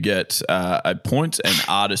 Title, you get a point, and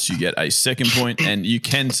artist, you get a second point. And you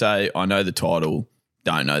can say, I know the title,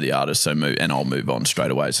 don't know the artist, so move, and I'll move on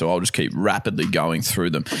straight away. So I'll just keep rapidly going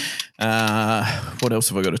through them. What else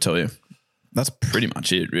have I got to tell you? That's pretty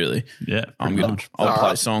much it, really. Yeah, I'll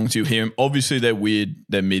play songs. You'll hear them. Obviously, they're weird.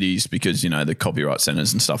 They're middies because, the copyright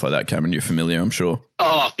centers and stuff like that. Cameron, you're familiar, I'm sure.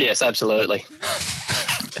 Oh, yes, absolutely.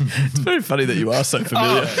 It's very funny that you are so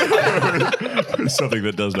familiar. Something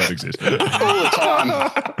that does not exist. All the time.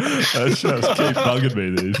 That just keep bugging me,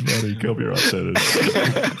 these bloody copyright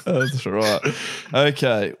centers. That's right.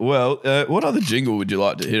 Okay, well, what other jingle would you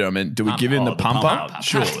like to hear? I mean, do we give him the pump up?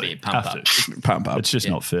 Surely. Pump up. It's just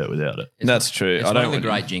not fair without it. That's true. It's one of the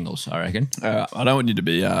great jingles, I reckon. I don't want you to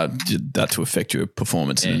be that to affect your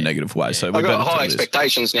performance in a negative way. So I've got high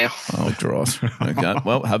expectations now. Oh, gross. Okay,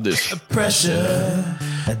 well, have this. Pressure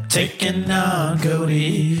taking on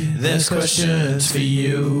Cody. There's questions for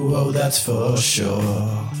you, oh, that's for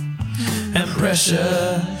sure. And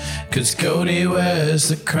pressure, cause Cody wears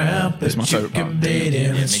the crown, but you can beat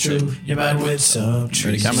him, it's true. You might win some trees.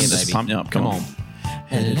 Ready, Cameron? Let's pump you up. Come on.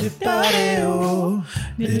 Oh,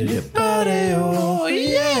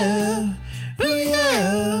 yeah. Oh,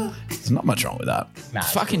 yeah. There's not much wrong with that.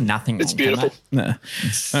 Fucking nothing wrong. It's beautiful. No,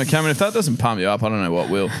 Cameron, if that doesn't pump you up, I don't know what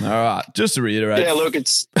will. All right, just to reiterate. Yeah, look,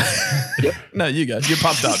 it's... Yep. No, you go. You're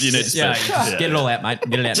pumped up. You need to speak. Just get it all out, mate.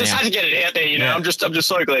 Get it out just now. had to get it out there, I'm just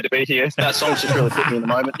so glad to be here. That song's just really put me in the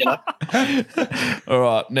moment, All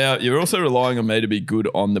right. Now, you're also relying on me to be good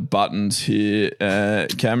on the buttons here,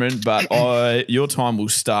 Cameron, but your time will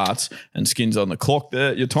start, and Skin's on the clock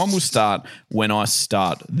there. Your time will start when I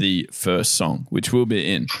start the first song, which will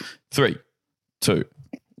be in 3, 2,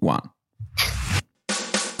 1.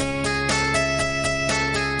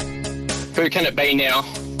 Who can it be now?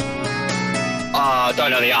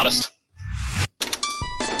 Don't know the artist.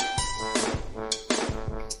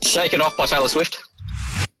 Shake It Off by Taylor Swift.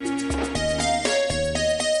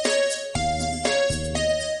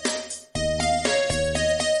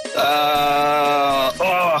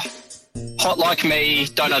 Hot Like Me,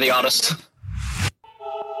 don't know the artist.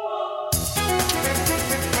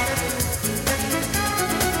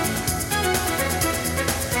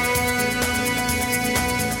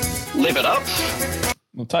 Live It Up.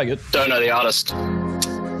 We'll take it. Don't know the artist.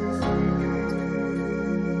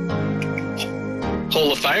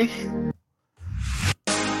 Hall of Fame.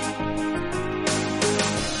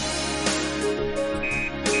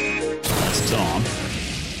 That's Tom.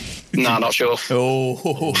 Nah, not sure.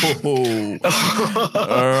 All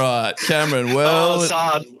right, Cameron. Well, it's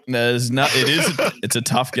hard. It's a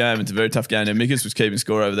tough game. It's a very tough game. And Mikas was keeping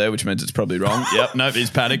score over there, which means it's probably wrong. Yep. Nope. He's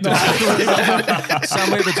panicked.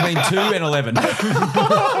 Somewhere between 2 and 11.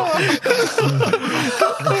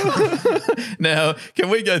 Now, can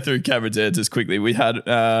we go through Cameron's answers quickly? We had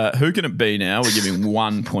who can it be now? We're giving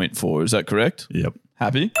 1.4. Is that correct? Yep.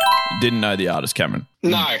 Happy? Didn't know the artist, Cameron.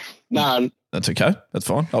 No. That's okay. That's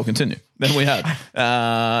fine. I'll continue. Then we had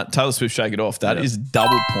Taylor Swift, Shake It Off. That is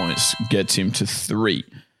double points, gets him to 3.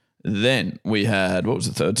 Then we had, what was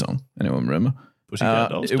the third song? Anyone remember?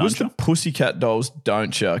 Pussycat Dolls, it was the Pussycat Dolls,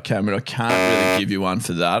 Don't Ya, Cameron. I can't really give you one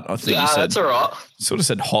for that. I think you said, that's all right. Sort of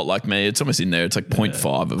said Hot Like Me. It's almost in there. It's like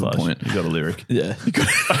 0.5 of a point. You got a lyric. Yeah. You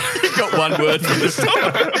got one word from this time.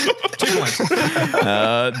 2 points.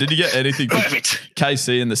 Did you get anything from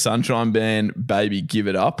KC and the Sunshine Band, Baby Give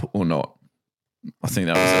It Up, or not? I think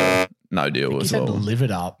that was no deal He as said well. live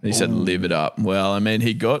it up. He said live it up. Well, I mean,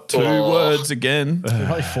 he got 2 words again.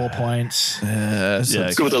 Probably 4 points. So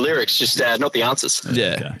Good with the lyrics, just not the answers.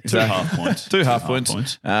 Yeah. Okay. 2 half points. 2 half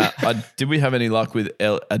points. Did we have any luck with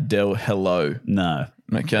Adele Hello? No.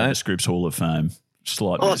 Okay. The Scripps Hall of Fame.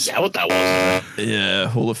 Slight Oh, miss. yeah, what that was. Yeah,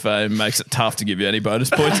 Hall of Fame makes it tough to give you any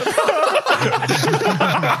bonus points. They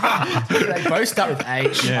both start with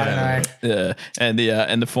H. I don't know. Yeah,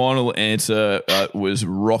 and the final answer was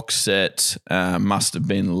Roxette. Must have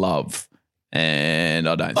been love, and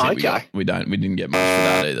I don't think we didn't get much for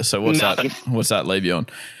that either. So what's that leave you on?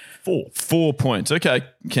 4 points. Okay,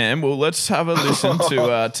 Cam. Well, let's have a listen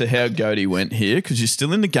to how Goaty went here because you're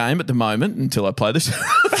still in the game at the moment until I play this.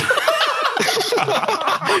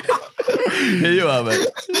 Here you are, mate.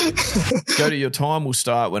 Goaty, your time will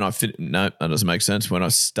start when I fit. No, that doesn't make sense. When I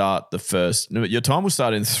start the first. No, your time will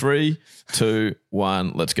start in 3, 2,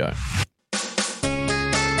 1. Let's go.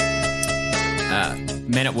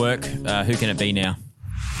 Men at work. Who can it be now?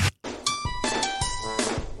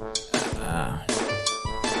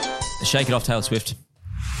 Shake It Off, Taylor Swift.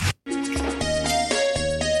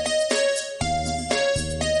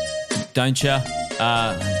 Don't ya?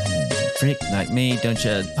 Freak like me, don't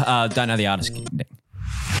ya? Don't know the artist.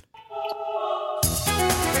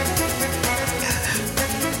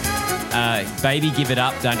 Baby, Give It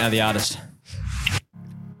Up, don't know the artist.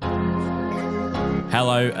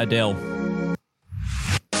 Hello, Adele.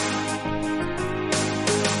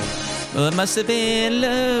 Well, it must have been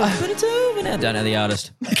love, but it's over now. Don't know the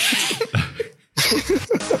artist.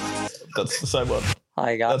 That's the same one.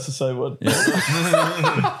 Hi, guys. That's the same one. Yeah.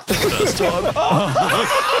 First time.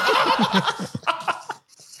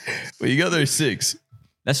 Well, you got those 6.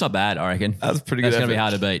 That's not bad, I reckon. That's pretty good. That's going to be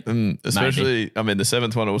hard to beat. Especially, I mean, the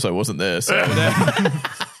 7th one also wasn't there. So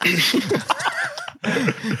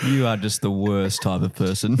you are just the worst type of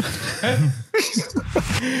person.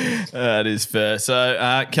 That is fair.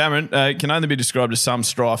 So, Cameron, can only be described as some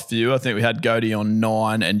strife for you. I think we had Goaty on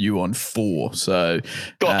 9 and you on 4. So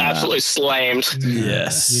Got absolutely slammed.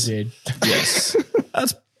 Yes. You did. Yes.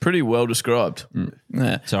 That's pretty well described.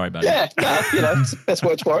 Yeah. Sorry, buddy. Yeah, it's the best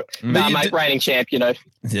words for it. Mate, reigning champ,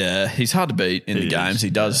 Yeah, he's hard to beat in the games. He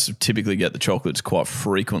does typically get the chocolates quite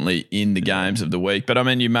frequently in the games of the week. But, I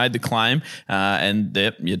mean, you made the claim, and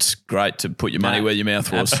it's great to put your money where your mouth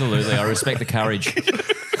was. Absolutely. I respect the courage.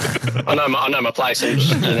 I know my place.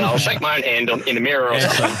 I'll shake my own hand in the mirror. Or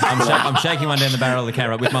something. I'm shaking one down the barrel of the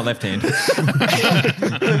camera with my left hand.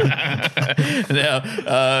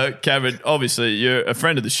 Now, Cameron, obviously you're a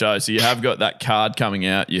friend of the show, so you have got that card coming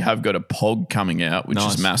out. You have got a POG coming out, which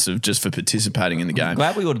is massive just for participating in the game.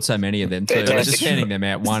 Glad we ordered so many of them too. We're just handing them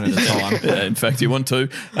out one at a time. Yeah, in fact, you want to.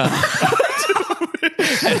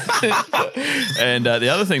 And the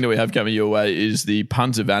other thing that we have coming your way is the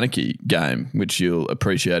Puns of Anarchy game, which you'll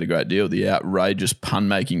appreciate a great deal, the outrageous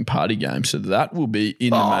pun-making party game. So that will be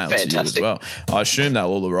in the mail to you as well. I assume they'll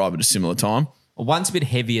all arrive at a similar time. One's a bit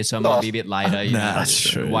heavier, so it might be a bit later. You know, that's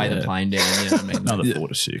true. Weigh the plane down. You know what I mean? Another 4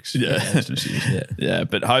 to 6. Yeah,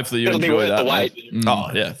 but hopefully you It'll be enjoy worth that. the wait. Oh,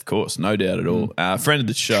 yeah, of course. No doubt at all. Friend of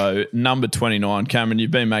the show, number 29. Cameron, you've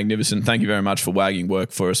been magnificent. Thank you very much for wagging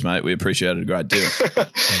work for us, mate. We appreciate it a great deal.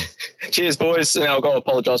 Cheers, boys. And I'll go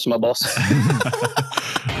apologise to my boss.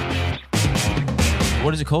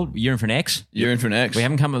 What is it called? You're in for an X? You're in for an X. We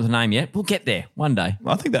haven't come up with a name yet. We'll get there one day.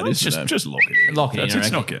 I think that is just lock it in. Lock it in. It's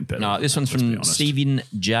not getting better. No, this one's from Stephen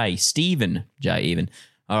J.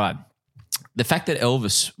 All right. The fact that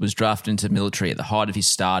Elvis was drafted into the military at the height of his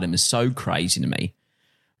stardom is so crazy to me.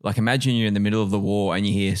 Like, imagine you're in the middle of the war and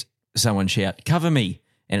you hear someone shout, "Cover me,"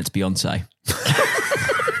 and it's Beyonce.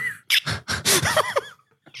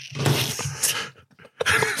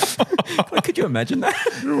 Could you imagine that?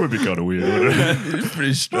 It would be kind of weird, wouldn't it? It's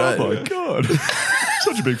pretty straight. Oh, my God.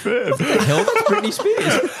 Such a big fan. What the hell? That's Britney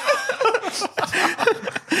Spears.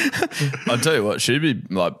 I'll tell you what, she'd be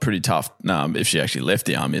like pretty tough if she actually left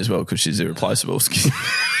the army as well, because she's irreplaceable.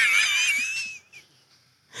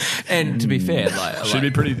 And to be fair, she'd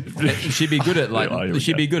be pretty. She'd be good at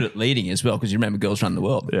she'd be good at leading as well, because you remember girls run the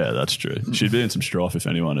world. Yeah, that's true. She'd be in some strife if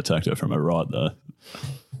anyone attacked her from her right, though.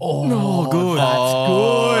 Oh, good. That's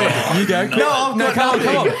good. You go. No, come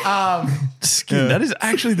on. That is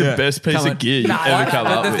actually the best piece of gear you've ever come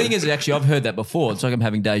up with. The thing is, actually, I've heard that before. It's like I'm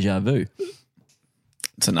having deja vu.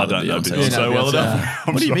 It's another I don't know Beyonce. Beyonce well enough.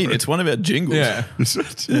 What do you mean? It's one of our jingles. Yeah.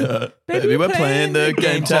 Baby, we're playing the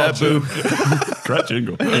game Taboo. Great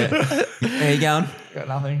jingle. Yeah. How you going? Got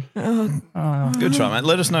nothing. Good try, mate.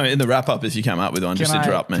 Let us know in the wrap-up if you come up with one. Just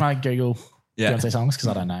interrupt me. Can I Google Beyonce songs? Because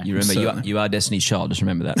I don't know. You remember, you are Destiny's Child. Just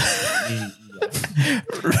remember that.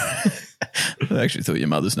 I actually thought your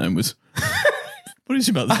mother's name was. What is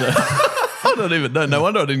your mother's name? I don't even know. No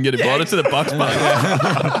wonder I didn't get invited to the Bucks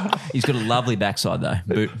party. He's got a lovely backside though.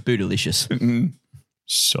 Bootylicious.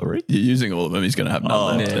 Sorry? You're using all of them. He's going to have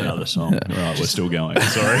none left. Another song. All right, we're still going.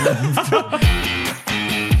 Sorry.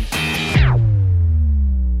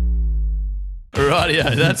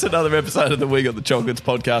 Rightio, that's another episode of the We Got the Chocolates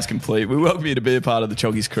podcast complete. We welcome you to be a part of the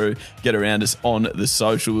Chockies crew. Get around us on the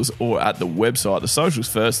socials or at the website. The socials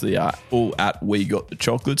firstly are all at We Got the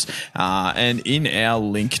Chocolates. And in our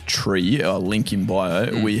link tree, our link in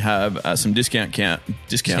bio, we have some discount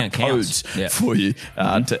codes for you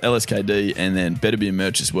to LSKD and then Better Beer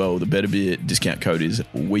merch as well. The Better Beer discount code is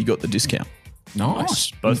We Got the Discount.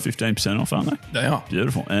 Nice. Both 15% off, aren't they? They are.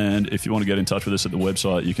 Beautiful. And if you want to get in touch with us at the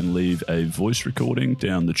website, you can leave a voice recording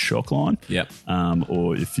down the chalk line. Yep.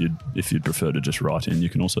 Or if you'd prefer to just write in, you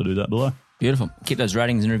can also do that below. Beautiful. Keep those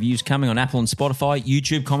ratings and reviews coming on Apple and Spotify.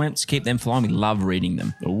 YouTube comments, keep them flying. We love reading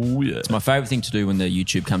them. Oh, yeah. It's my favourite thing to do when the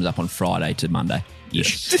YouTube comes up on Friday to Monday.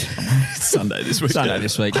 Yes. Sunday this week. Sunday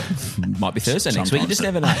this week. Might be Thursday next week. You just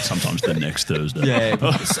never know. Sometimes the next Thursday.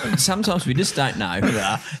 Yeah. Sometimes we just don't know.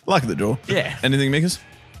 Luck of the draw. Yeah. Anything, Mikas?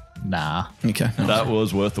 Nah. Okay. That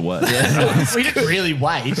was worth the wait. We didn't really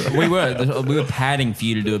wait. We were padding for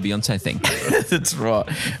you to do a Beyonce thing. That's right.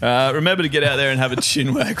 Remember to get out there and have a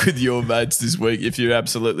chin whack with your mates this week. If you're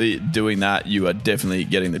absolutely doing that, you are definitely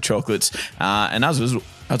getting the chocolates. And as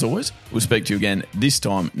always, we'll speak to you again this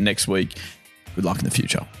time next week. Good luck in the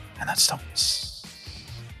future. And that's Thomas.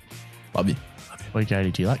 Love you. Wait, Jody,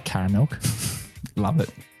 do you like caramel? Love it.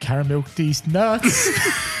 Caramel these nuts.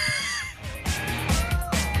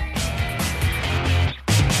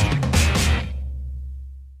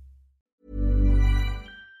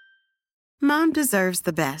 Mom deserves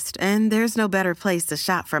the best, and there's no better place to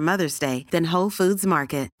shop for Mother's Day than Whole Foods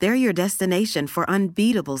Market. They're your destination for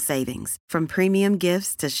unbeatable savings, from premium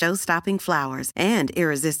gifts to show-stopping flowers and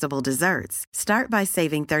irresistible desserts. Start by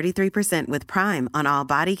saving 33% with Prime on all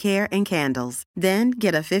body care and candles. Then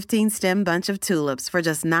get a 15-stem bunch of tulips for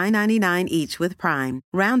just $9.99 each with Prime.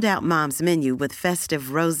 Round out Mom's menu with festive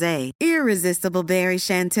rosé, irresistible berry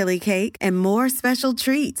chantilly cake, and more special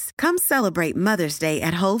treats. Come celebrate Mother's Day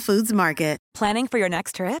at Whole Foods Market. Planning for your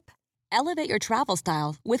next trip? Elevate your travel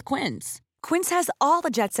style with Quince. Quince has all the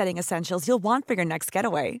jet-setting essentials you'll want for your next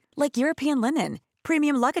getaway, like European linen,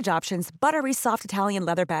 premium luggage options, buttery soft Italian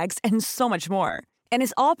leather bags, and so much more. And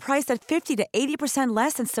is all priced at 50 to 80%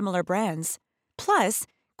 less than similar brands. Plus,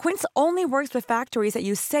 Quince only works with factories that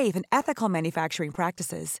use safe and ethical manufacturing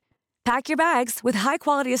practices. Pack your bags with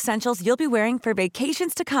high-quality essentials you'll be wearing for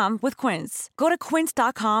vacations to come with Quince. Go to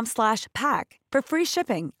quince.com/pack for free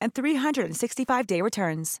shipping and 365-day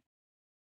returns.